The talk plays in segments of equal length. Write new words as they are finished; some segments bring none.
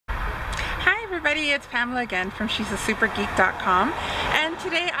everybody, it's Pamela again from she'sasupergeek.com, and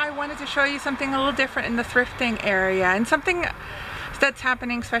today I wanted to show you something a little different in the thrifting area, and something that's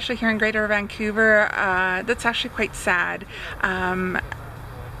happening especially here in Greater Vancouver that's actually quite sad.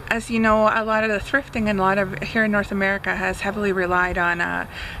 As you know, a lot of the thrifting and a lot of here in North America has heavily relied on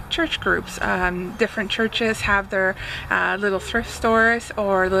church groups. Different churches have their little thrift stores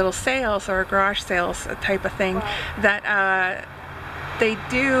or little sales or garage sales type of thing that they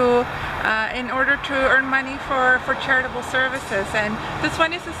do in order to earn money for charitable services. And this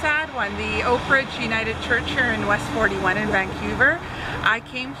one is a sad one, the Oak Ridge United Church here in West 41 in Vancouver. I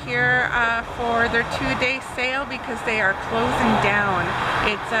came here for their 2-day sale because they are closing down.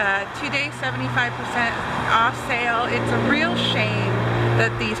 It's a 2-day 75% off sale. It's a real shame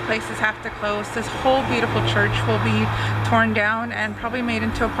that these places have to close. This whole beautiful church will be torn down and probably made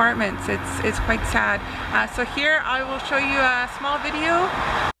into apartments. It's quite sad. So here I will show you a small video.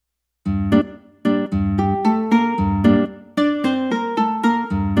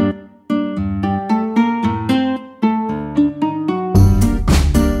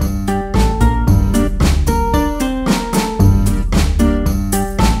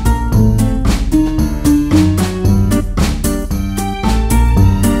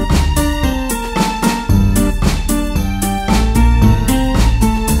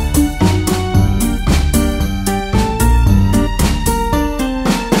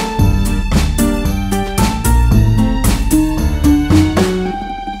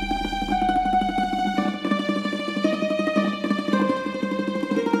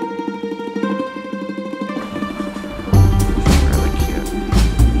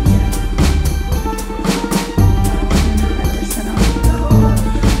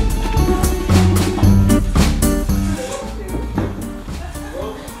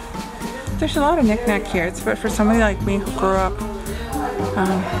 There's a lot of knickknack here, but for somebody like me who grew up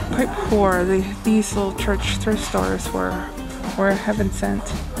quite poor, these little church thrift stores were heaven sent.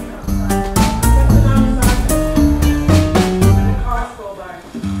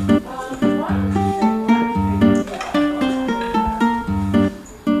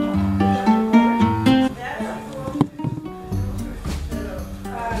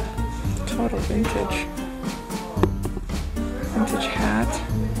 Total vintage hat.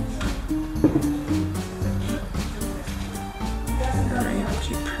 Very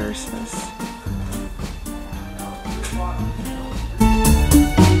cute purses.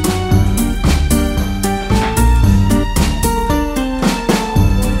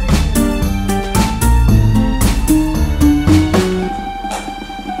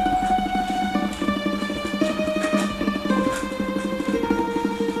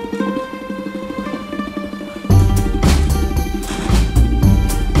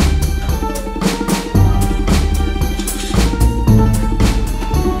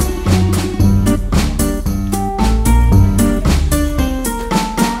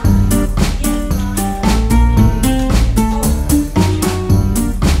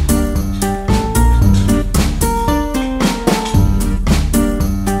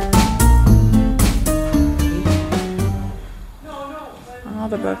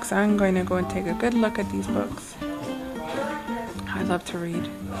 The books. I'm going to go and take a good look at these books. I love to read.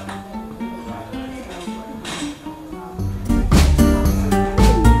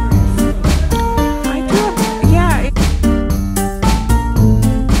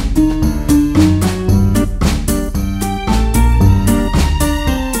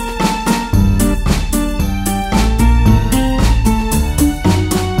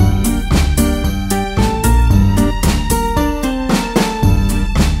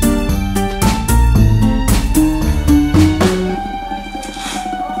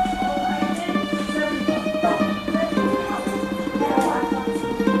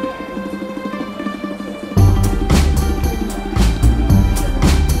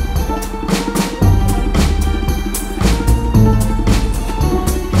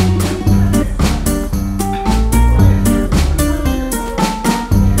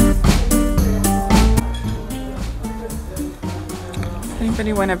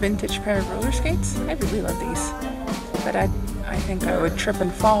 Anybody want a vintage pair of roller skates? I really love these, but I think I would trip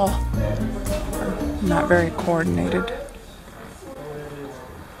and fall. I'm not very coordinated.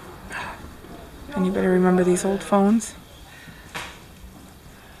 Anybody remember these old phones?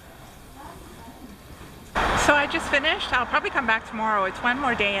 So I just finished. I'll probably come back tomorrow. It's one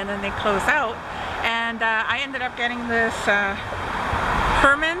more day and then they close out. And I ended up getting this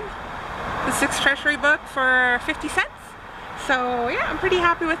Herman, the 6th Treasury book for 50 cents. So yeah, I'm pretty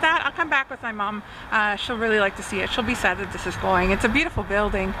happy with that. I'll come back with my mom. She'll really like to see it. She'll be sad that this is going. It's a beautiful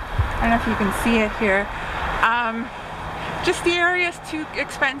building. I don't know if you can see it here. just the area is too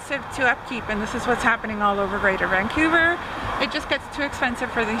expensive to upkeep, and this is what's happening all over Greater Vancouver. It just gets too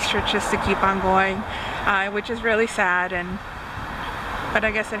expensive for these churches to keep on going, which is really sad, but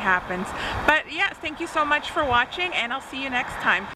I guess it happens. But yeah, thank you so much for watching, and I'll see you next time.